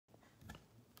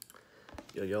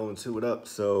Yo, and two, what up?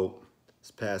 So,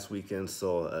 this past weekend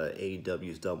saw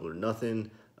AEW's Double or Nothing.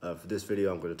 For this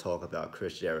video, I'm going to talk about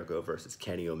Chris Jericho versus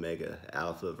Kenny Omega,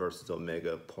 Alpha versus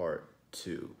Omega Part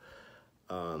 2.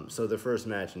 So the first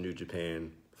match in New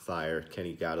Japan, fire.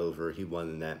 Kenny got over. He won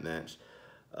in that match.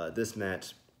 This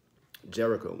match,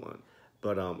 Jericho won.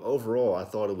 But overall, I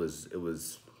thought it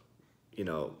was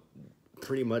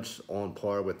pretty much on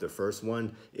par with the first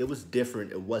one. It was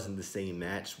different. It wasn't the same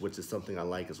match, which is something I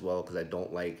like as well, because I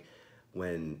don't like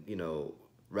when,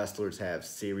 wrestlers have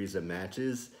series of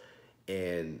matches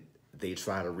and they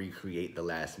try to recreate the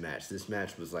last match. This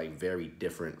match was like very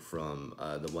different from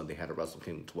the one they had at Wrestle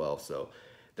Kingdom 12, so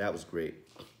that was great.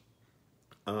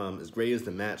 As great as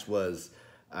the match was,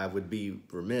 I would be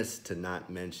remiss to not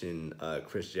mention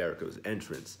Chris Jericho's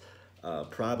entrance.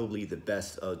 Probably the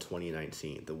best of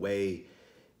 2019. The way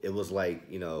it was like,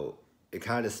 it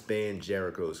kind of spanned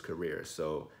Jericho's career.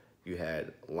 So you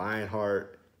had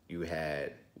Lionheart, you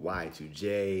had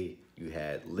Y2J, you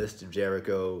had List of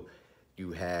Jericho,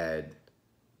 you had,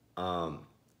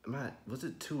 was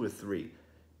it 2 or 3?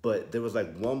 But there was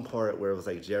like one part where it was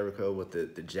like Jericho with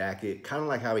the jacket, kind of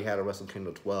like how he had a Wrestle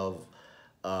Kingdom 12.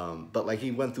 But like he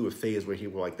went through a phase where he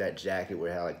wore like that jacket where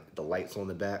it had like the lights on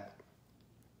the back.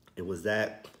 It was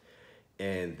that,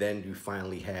 and then you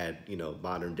finally had,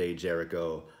 modern day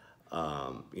Jericho,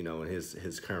 in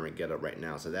his current getup right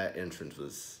now. So that entrance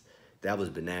was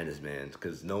bananas, man,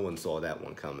 because no one saw that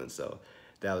one coming. So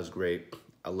that was great.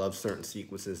 I love certain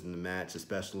sequences in the match,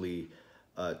 especially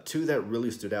two that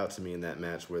really stood out to me in that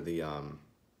match were the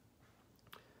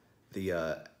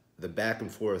back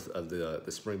and forth of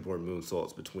the springboard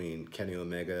moonsaults between Kenny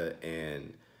Omega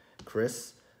and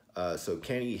Chris. So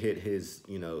Kenny hit his,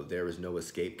 there is no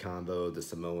escape combo, the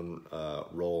Samoan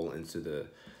roll into the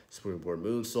springboard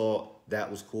moonsault.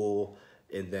 That was cool.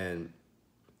 And then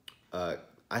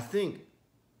I think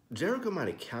Jericho might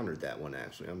have countered that one,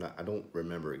 actually. I don't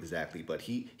remember exactly, but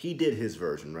he did his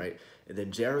version, right? And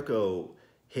then Jericho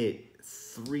hit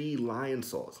 3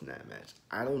 Lionsaults in that match.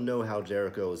 I don't know how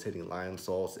Jericho is hitting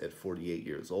Lionsaults at 48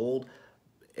 years old.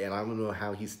 And I don't know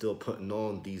how he's still putting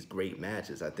on these great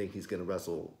matches. I think he's going to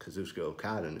wrestle Kazuchika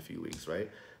Okada in a few weeks, right?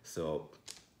 So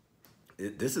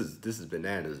this is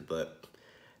bananas, but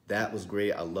that was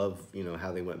great. I love,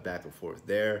 how they went back and forth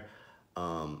there.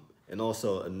 And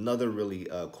also another really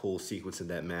cool sequence in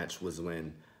that match was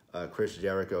when Chris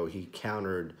Jericho, he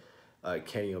countered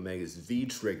Kenny Omega's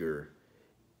V-trigger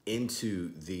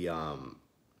into the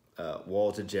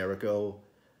Walls of Jericho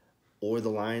or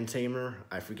the Liontamer.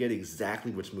 I forget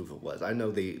exactly which move it was. I know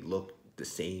they look the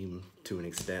same to an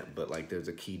extent, but like there's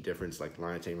a key difference. Like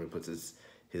Liontamer puts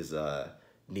his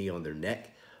knee on their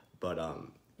neck. But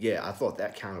yeah, I thought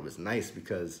that counter was nice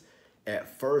because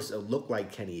at first it looked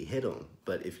like Kenny hit him,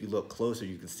 but if you look closer,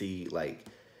 you can see like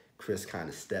Chris kind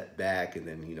of stepped back and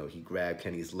then, he grabbed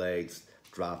Kenny's legs,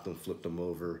 dropped him, flipped him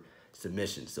over,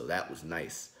 submission. So that was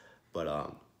nice.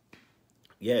 But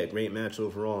yeah, great match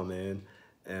overall, man.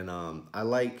 And I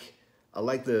like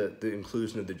the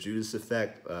inclusion of the Judas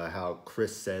effect, how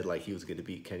Chris said like he was going to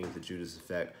beat Kenny with the Judas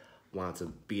effect, winds up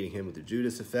beating him with the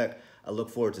Judas effect. I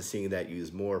look forward to seeing that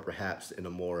used more, perhaps in a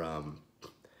more,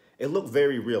 it looked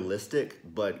very realistic,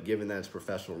 but given that it's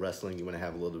professional wrestling, you want to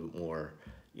have a little bit more,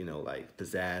 like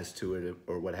pizzazz to it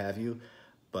or what have you.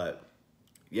 But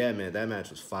yeah, man, that match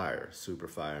was fire, super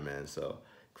fire, man. So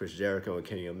Chris Jericho and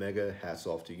Kenny Omega, hats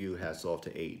off to you, hats off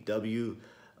to AEW.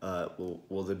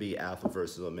 Will there be Alpha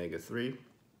versus Omega 3?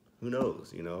 Who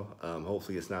knows,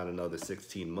 Hopefully it's not another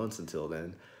 16 months until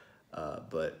then,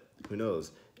 but who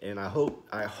knows. And I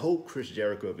hope Chris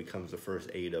Jericho becomes the first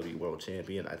AEW World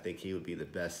Champion. I think he would be the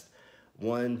best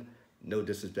one. No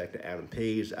disrespect to Adam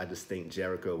Page. I just think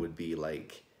Jericho would be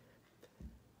like,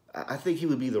 I think he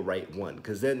would be the right one,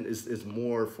 because then it's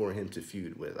more for him to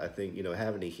feud with. I think,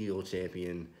 having a heel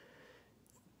champion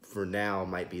for now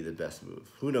might be the best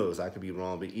move. Who knows? I could be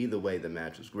wrong, but either way, the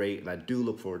match was great, and I do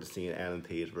look forward to seeing Adam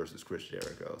Page versus Chris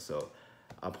Jericho. So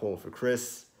I'm pulling for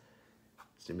Chris.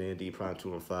 It's your man D Prime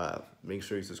 215. Make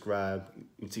sure you subscribe. You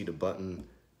can see the button.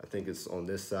 I think it's on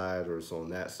this side or it's on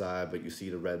that side, but you see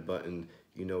the red button.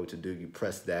 You know what to do. You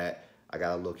press that. I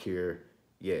gotta look here.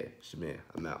 Yeah, it's your man.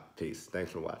 I'm out. Peace.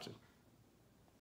 Thanks for watching.